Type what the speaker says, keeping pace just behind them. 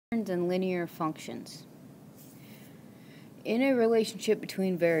And linear functions. In a relationship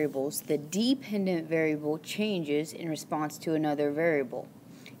between variables, the dependent variable changes in response to another variable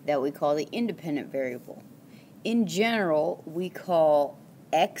that we call the independent variable. In general, we call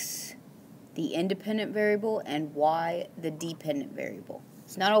x the independent variable and y the dependent variable.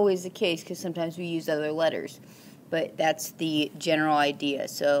 It's not always the case because sometimes we use other letters, but that's the general idea.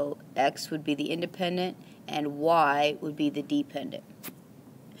 So x would be the independent and y would be the dependent.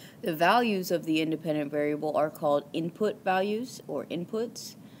 The values of the independent variable are called input values or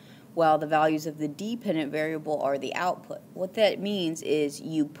inputs, while the values of the dependent variable are the output. What that means is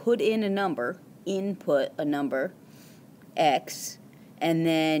you put in a number, input a number, x, and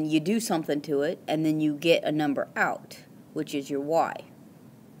then you do something to it, and then you get a number out, which is your y.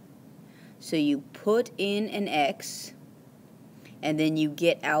 So you put in an x, and then you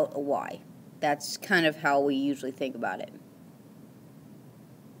get out a y. That's kind of how we usually think about it.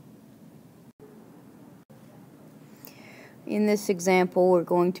 In this example, we're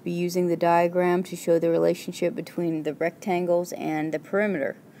going to be using the diagram to show the relationship between the rectangles and the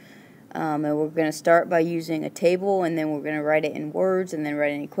perimeter. And we're going to start by using a table, and then we're going to write it in words, and then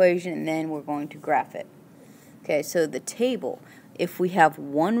write an equation, and then we're going to graph it. Okay, so the table, if we have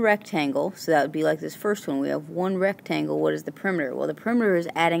one rectangle, so that would be like this first one, we have one rectangle, what is the perimeter? Well, the perimeter is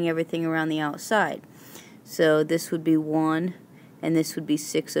adding everything around the outside. So this would be 1, and this would be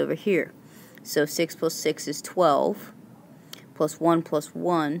 6 over here. So 6 plus 6 is 12. Plus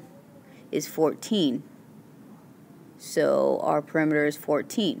 1 is 14. So our perimeter is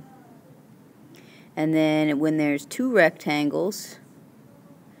 14. And then when there's two rectangles,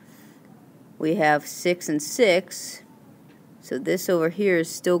 we have 6 and 6. So this over here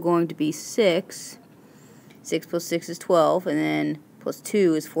is still going to be 6. 6 plus 6 is 12, and then plus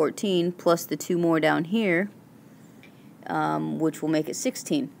 2 is 14, plus the 2 more down here, which will make it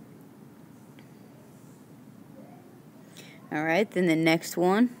 16. Alright, then the next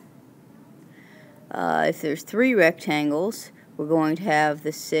one, if there's 3 rectangles, we're going to have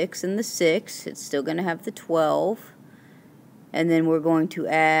the 6 and the 6. It's still going to have the 12. And then we're going to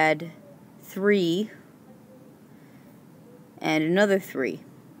add 3 and another 3,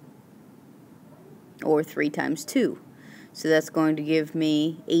 or 3 times 2. So that's going to give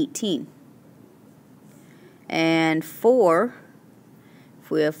me 18. And 4, if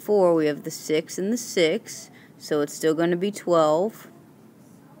we have 4, we have the 6 and the 6. So it's still going to be 12.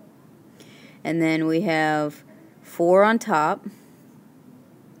 And then we have 4 on top.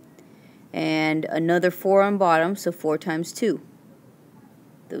 And another 4 on bottom, so 4 times 2.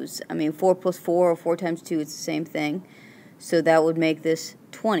 4 plus 4 or 4 times 2, it's the same thing. So that would make this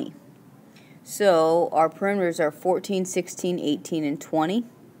 20. So our perimeters are 14, 16, 18, and 20.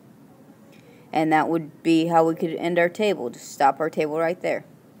 And that would be how we could end our table. Just stop our table right there.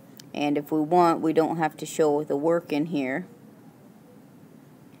 And if we want, we don't have to show the work in here.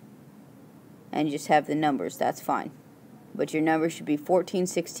 And just have the numbers. That's fine. But your numbers should be 14,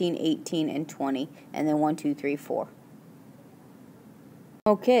 16, 18, and 20. And then 1, 2, 3, 4.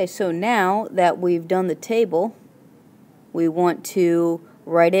 Okay, so now that we've done the table, we want to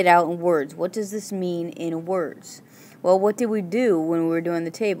write it out in words. What does this mean in words? Well, what did we do when we were doing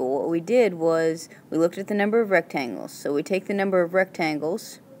the table? What we did was we looked at the number of rectangles. So we take the number of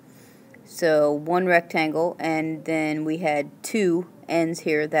rectangles. So 1 rectangle, and then we had 2 ends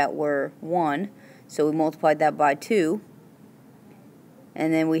here that were 1. So we multiplied that by 2.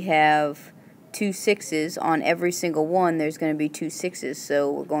 And then we have 2 6s. On every single one, there's going to be 2 6s.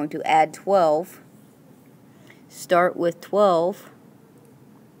 So we're going to add 12. Start with 12.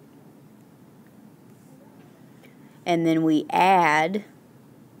 And then we add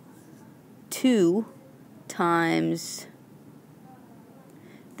 2 times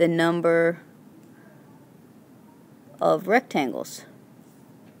the number of rectangles.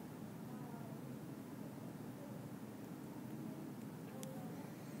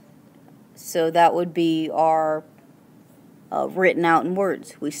 So that would be our written out in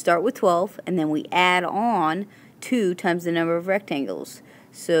words. We start with 12, and then we add on 2 times the number of rectangles.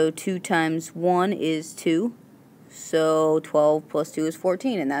 So 2 times 1 is 2. So 12 plus 2 is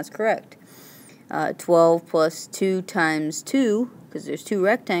 14, and that's correct. 12 plus 2 times 2, because there's 2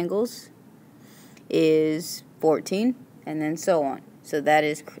 rectangles, is 14, and then so on. So that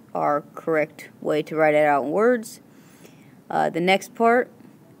is our correct way to write it out in words. The next part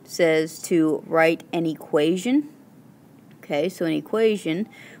says to write an equation. Okay, so an equation,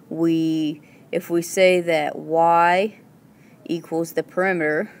 if we say that y equals the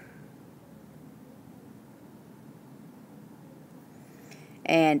perimeter,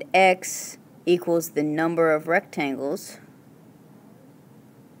 and x equals the number of rectangles,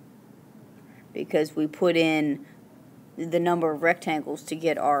 because we put in the number of rectangles to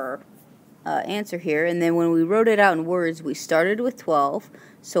get our answer here. And then when we wrote it out in words, we started with 12,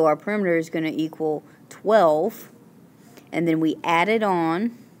 so our perimeter is going to equal 12, and then we added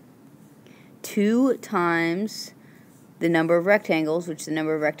on 2 times the number of rectangles, which the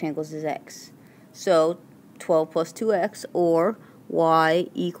number of rectangles is x. So 12 plus 2x, or y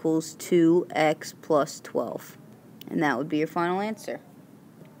equals 2x plus 12. And that would be your final answer.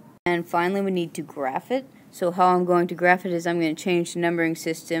 And finally, we need to graph it. So how I'm going to graph it is I'm going to change the numbering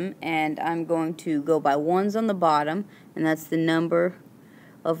system, and I'm going to go by ones on the bottom, and that's the number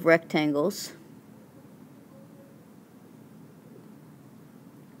of rectangles.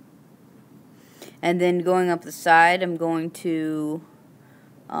 And then going up the side, I'm going to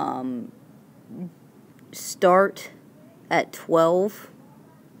start at 12.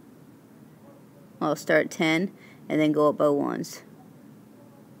 I'll start at 10, and then go up by ones.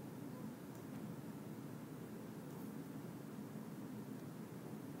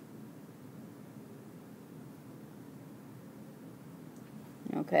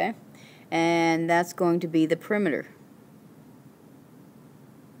 Okay, and that's going to be the perimeter.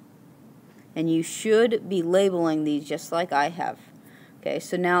 And you should be labeling these just like I have. Okay,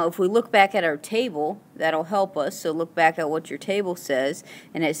 so now if we look back at our table, that'll help us. So look back at what your table says,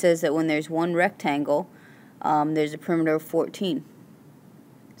 and it says that when there's one rectangle, there's a perimeter of 14.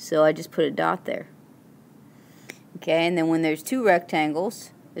 So I just put a dot there. Okay, and then when there's 2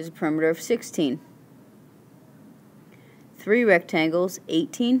 rectangles, there's a perimeter of 16. 3 rectangles,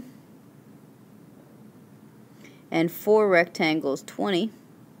 18. And 4 rectangles, 20.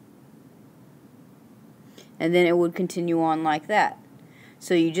 And then it would continue on like that.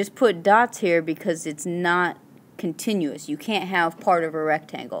 So you just put dots here because it's not continuous. You can't have part of a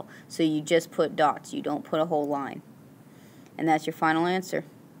rectangle. So you just put dots. You don't put a whole line. And that's your final answer.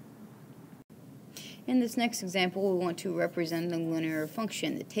 In this next example, we want to represent a linear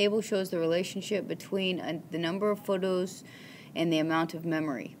function. The table shows the relationship between the number of photos and the amount of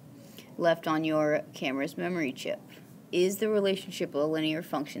memory left on your camera's memory chip. Is the relationship a linear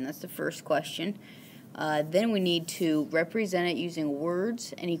function? That's the first question. Then we need to represent it using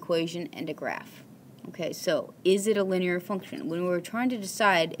words, an equation, and a graph. Okay, so is it a linear function? When we're trying to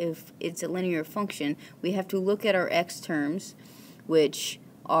decide if it's a linear function, we have to look at our x terms, which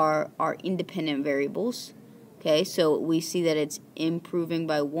are our independent variables. Okay, so we see that it's improving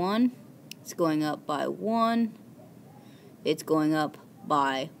by 1, it's going up by 1, it's going up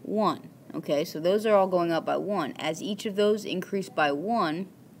by 1. Okay, so those are all going up by 1. As each of those increase by 1,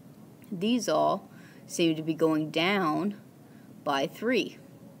 these all seem to be going down by 3.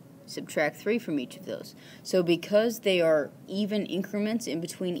 Subtract 3 from each of those. So because they are even increments in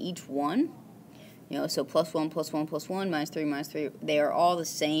between each one, so plus 1, plus 1, plus 1, minus 3, minus 3, they are all the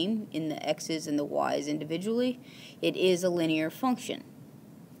same in the x's and the y's individually. It is a linear function.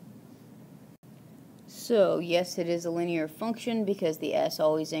 So yes, it is a linear function because the s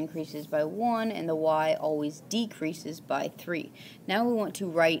always increases by 1 and the y always decreases by 3. Now we want to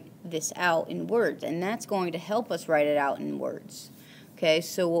write this out in words, and that's going to help us write it out in words. Okay,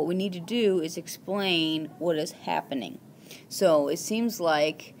 so what we need to do is explain what is happening. So it seems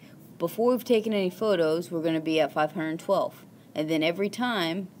like before we've taken any photos, we're going to be at 512. And then every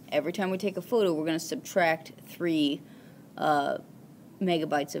time we take a photo, we're going to subtract 3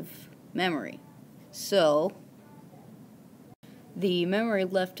 megabytes of memory. So the memory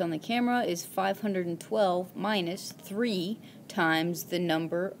left on the camera is 512 minus 3 times the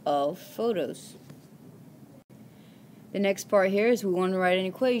number of photos. The next part here is we want to write an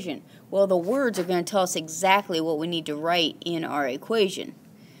equation. Well, the words are going to tell us exactly what we need to write in our equation.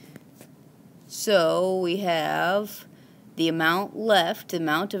 So we have the amount left, the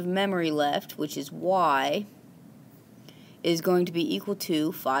amount of memory left, which is y, is going to be equal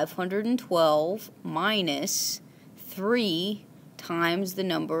to 512 minus 3 times the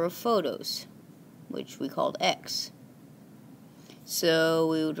number of photos, which we called x. So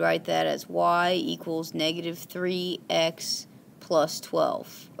we would write that as y equals negative 3x plus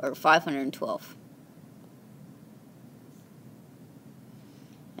 12, or 512.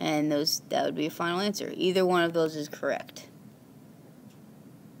 And that would be a final answer. Either one of those is correct.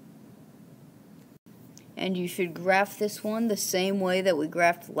 And you should graph this one the same way that we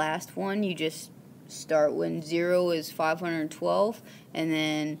graphed the last one. You just start when 0 is 512, and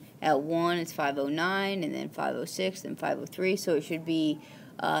then at 1 it's 509, and then 506, then 503. So it should be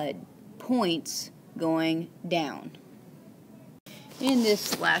points going down. In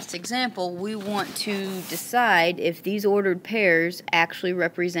this last example, we want to decide if these ordered pairs actually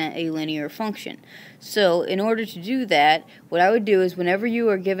represent a linear function. So in order to do that, what I would do is whenever you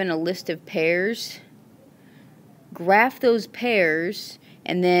are given a list of pairs, graph those pairs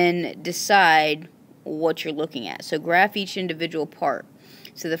and then decide what you're looking at. So graph each individual part.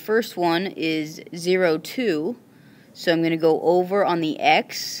 So the first one is 0, 2. So I'm going to go over on the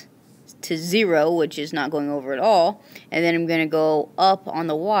x to 0, which is not going over at all, and then I'm going to go up on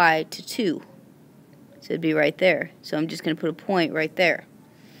the y to 2. So it'd be right there. So I'm just going to put a point right there.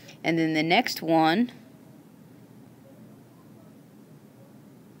 And then the next one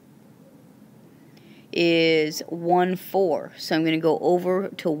is 1, 4. So I'm going to go over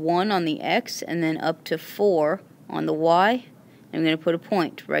to 1 on the x and then up to 4 on the y. I'm going to put a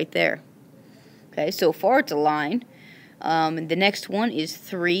point right there. Okay, so far it's a line. The next one is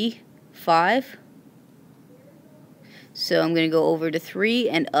 3, 5. So I'm going to go over to 3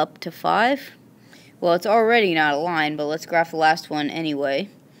 and up to 5. Well, it's already not a line, but let's graph the last one anyway.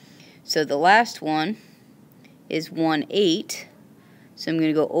 So the last one is 1, 8. So I'm going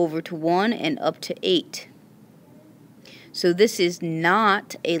to go over to 1 and up to 8. So this is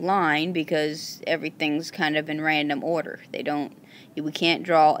not a line because everything's kind of in random order. We can't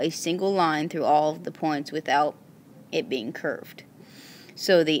draw a single line through all of the points without it being curved.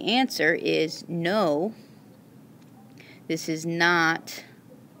 So the answer is no, this is not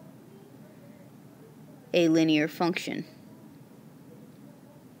a linear function.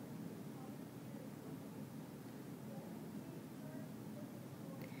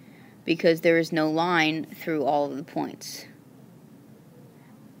 Because there is no line through all of the points.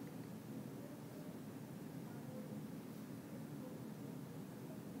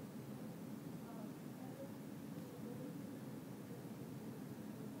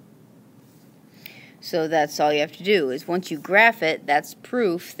 So that's all you have to do, is once you graph it, that's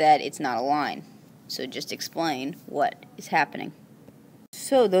proof that it's not a line. So just explain what is happening.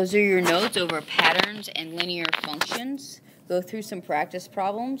 So those are your notes over patterns and linear functions. Go through some practice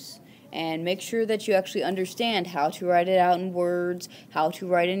problems and make sure that you actually understand how to write it out in words, how to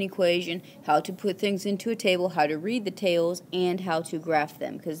write an equation, how to put things into a table, how to read the tables, and how to graph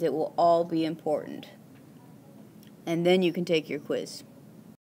them, because it will all be important. And then you can take your quiz.